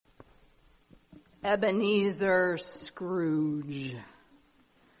Ebenezer Scrooge.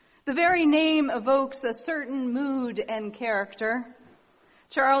 The very name evokes a certain mood and character.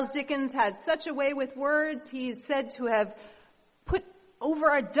 Charles Dickens had such a way with words, he's said to have put over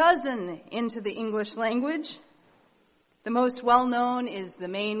a dozen into the English language. The most well-known is the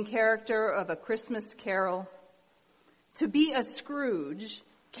main character of A Christmas Carol. To be a Scrooge,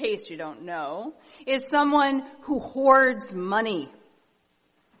 in case you don't know, is someone who hoards money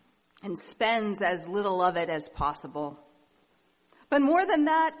and spends as little of it as possible. But more than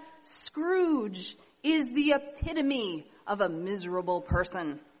that, Scrooge is the epitome of a miserable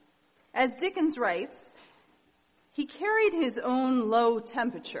person. As Dickens writes, he carried his own low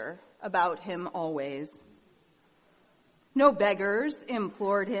temperature about him always. No beggars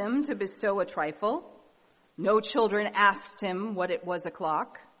implored him to bestow a trifle. No children asked him what it was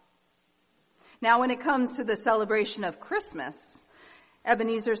o'clock. Now, when it comes to the celebration of Christmas,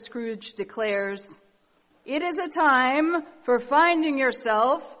 Ebenezer Scrooge declares, "It is a time for finding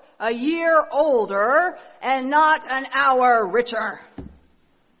yourself a year older and not an hour richer."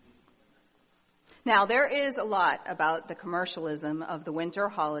 Now, there is a lot about the commercialism of the winter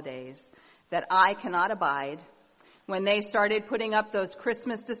holidays that I cannot abide. When they started putting up those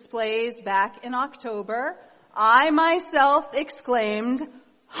Christmas displays back in October, I myself exclaimed,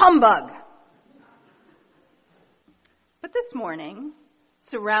 "Humbug!" But this morning,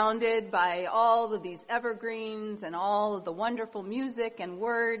 surrounded by all of these evergreens and all of the wonderful music and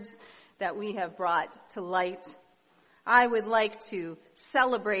words that we have brought to light, I would like to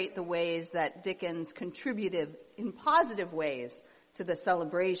celebrate the ways that Dickens contributed in positive ways to the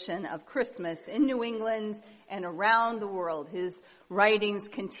celebration of Christmas in New England and around the world. His writings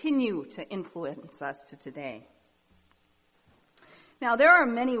continue to influence us to today. Now, there are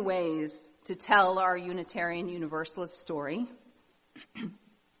many ways to tell our Unitarian Universalist story.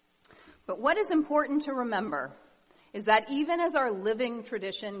 But what is important to remember is that even as our living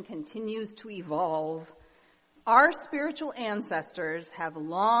tradition continues to evolve, our spiritual ancestors have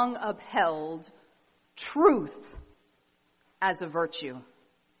long upheld truth as a virtue.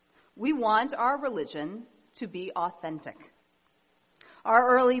 We want our religion to be authentic.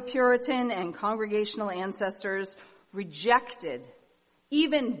 Our early Puritan and Congregational ancestors rejected,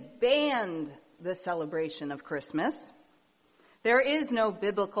 even banned the celebration of Christmas. There is no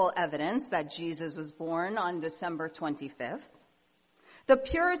biblical evidence that Jesus was born on December 25th. The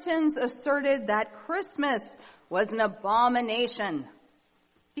Puritans asserted that Christmas was an abomination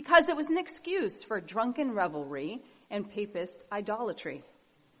because it was an excuse for drunken revelry and papist idolatry.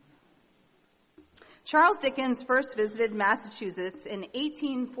 Charles Dickens first visited Massachusetts in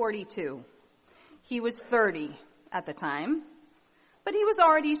 1842. He was 30 at the time, but he was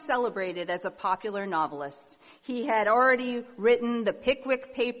already celebrated as a popular novelist. He had already written the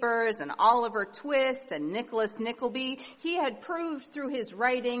Pickwick Papers and Oliver Twist and Nicholas Nickleby. He had proved through his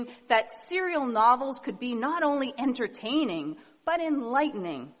writing that serial novels could be not only entertaining, but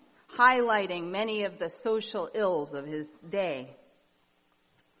enlightening, highlighting many of the social ills of his day.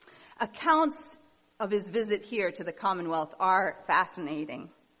 Accounts of his visit here to the Commonwealth are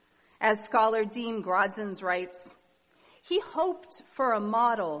fascinating. As scholar Dean Grodzins writes, he hoped for a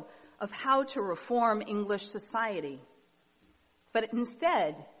model of how to reform English society, but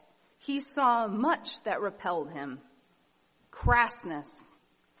instead he saw much that repelled him: crassness,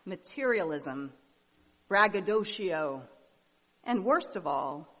 materialism, braggadocio, and worst of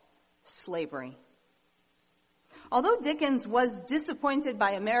all, slavery. Although Dickens was disappointed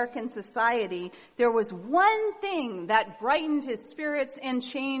by American society, there was one thing that brightened his spirits and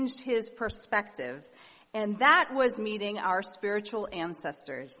changed his perspective, and that was meeting our spiritual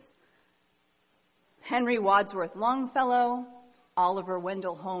ancestors. Henry Wadsworth Longfellow, Oliver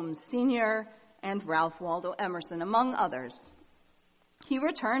Wendell Holmes Sr., and Ralph Waldo Emerson, among others. He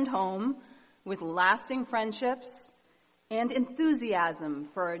returned home with lasting friendships and enthusiasm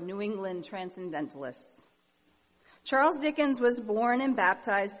for New England transcendentalists. Charles Dickens was born and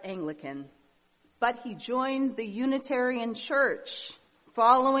baptized Anglican, but he joined the Unitarian Church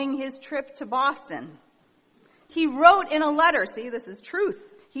following his trip to Boston. He wrote in a letter, see, this is truth.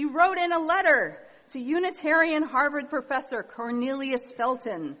 He wrote in a letter to Unitarian Harvard professor Cornelius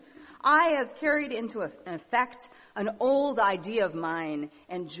Felton, "I have carried into effect an old idea of mine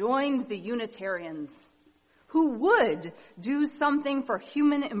and joined the Unitarians, who would do something for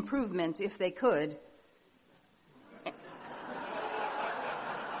human improvement if they could,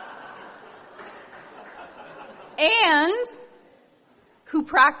 and who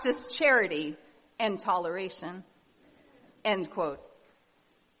practice charity and toleration." End quote.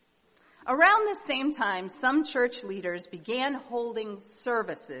 Around the same time, some church leaders began holding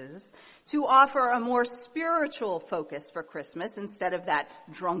services to offer a more spiritual focus for Christmas instead of that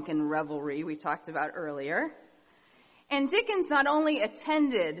drunken revelry we talked about earlier. And Dickens not only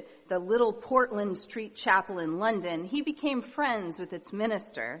attended the little Portland Street Chapel in London, he became friends with its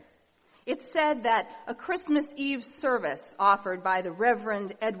minister. It's said that a Christmas Eve service offered by the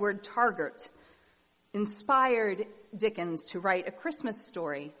Reverend Edward Targett inspired Dickens to write A Christmas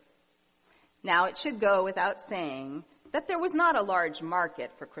Story. Now, it should go without saying that there was not a large market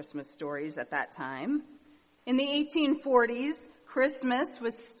for Christmas stories at that time. In the 1840s, Christmas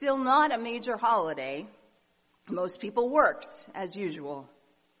was still not a major holiday. Most people worked, as usual.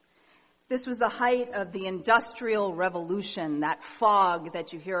 This was the height of the Industrial Revolution. That fog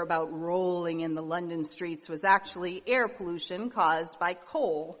that you hear about rolling in the London streets was actually air pollution caused by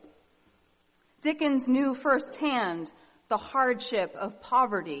coal. Dickens knew firsthand the hardship of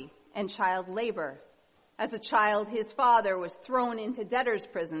poverty and child labor. As a child, his father was thrown into debtor's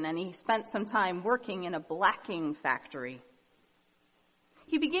prison, and he spent some time working in a blacking factory.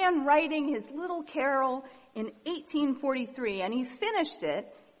 He began writing his little carol in 1843, and he finished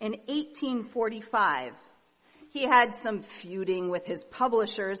it in 1845. He had some feuding with his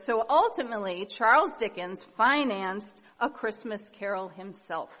publishers, so ultimately Charles Dickens financed A Christmas Carol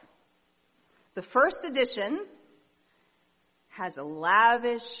himself. The first edition has a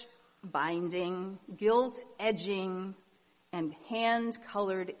lavish binding, gilt edging, and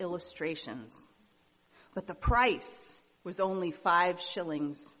hand-colored illustrations. But the price was only 5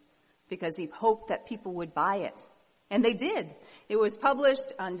 shillings because he hoped that people would buy it. And they did. It was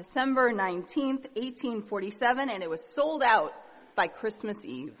published on December 19th, 1847, and it was sold out by Christmas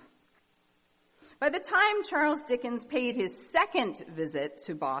Eve. By the time Charles Dickens paid his second visit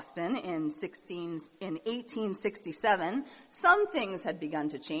to Boston in 1867, some things had begun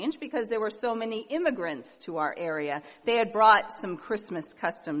to change because there were so many immigrants to our area. They had brought some Christmas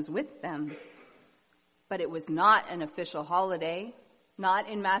customs with them. But it was not an official holiday, not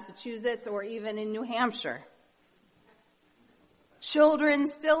in Massachusetts or even in New Hampshire. Children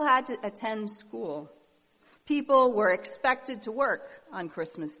still had to attend school. People were expected to work on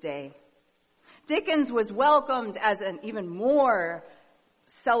Christmas Day. Dickens was welcomed as an even more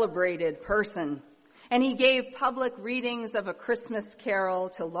celebrated person, and he gave public readings of A Christmas Carol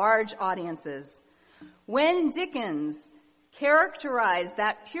to large audiences. When Dickens characterized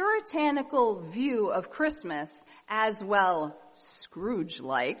that puritanical view of Christmas as, well,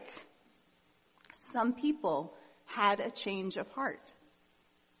 Scrooge-like, some people had a change of heart.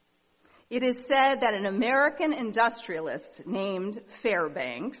 It is said that an American industrialist named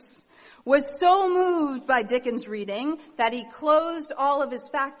Fairbanks was so moved by Dickens' reading that he closed all of his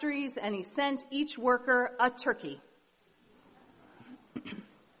factories and he sent each worker a turkey.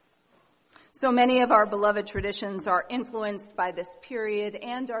 So many of our beloved traditions are influenced by this period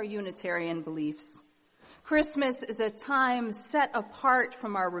and our Unitarian beliefs. Christmas is a time set apart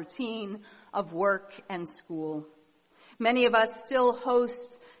from our routine of work and school. Many of us still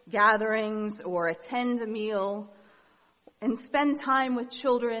host gatherings or attend a meal and spend time with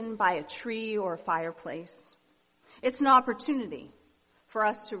children by a tree or a fireplace. It's an opportunity for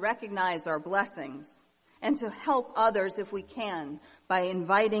us to recognize our blessings and to help others if we can by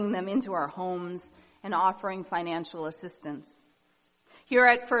inviting them into our homes and offering financial assistance. Here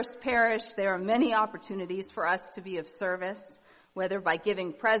at First Parish, there are many opportunities for us to be of service, whether by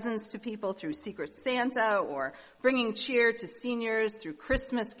giving presents to people through Secret Santa or bringing cheer to seniors through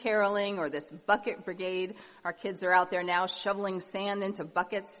Christmas caroling or this bucket brigade. Our kids are out there now shoveling sand into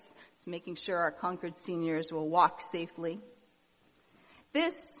buckets, making sure our Concord seniors will walk safely.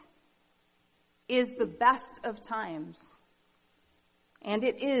 This is the best of times, and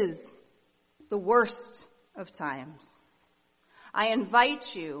it is the worst of times. I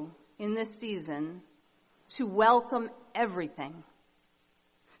invite you in this season to welcome everything.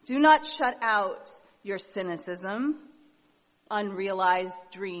 Do not shut out your cynicism, unrealized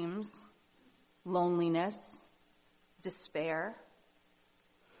dreams, loneliness, despair.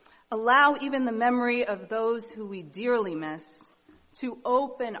 Allow even the memory of those who we dearly miss to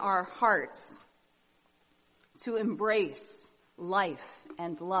open our hearts to embrace life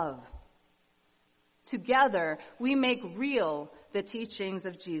and love. Together, we make real the teachings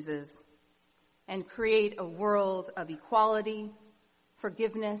of Jesus and create a world of equality,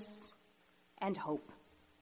 forgiveness, and hope.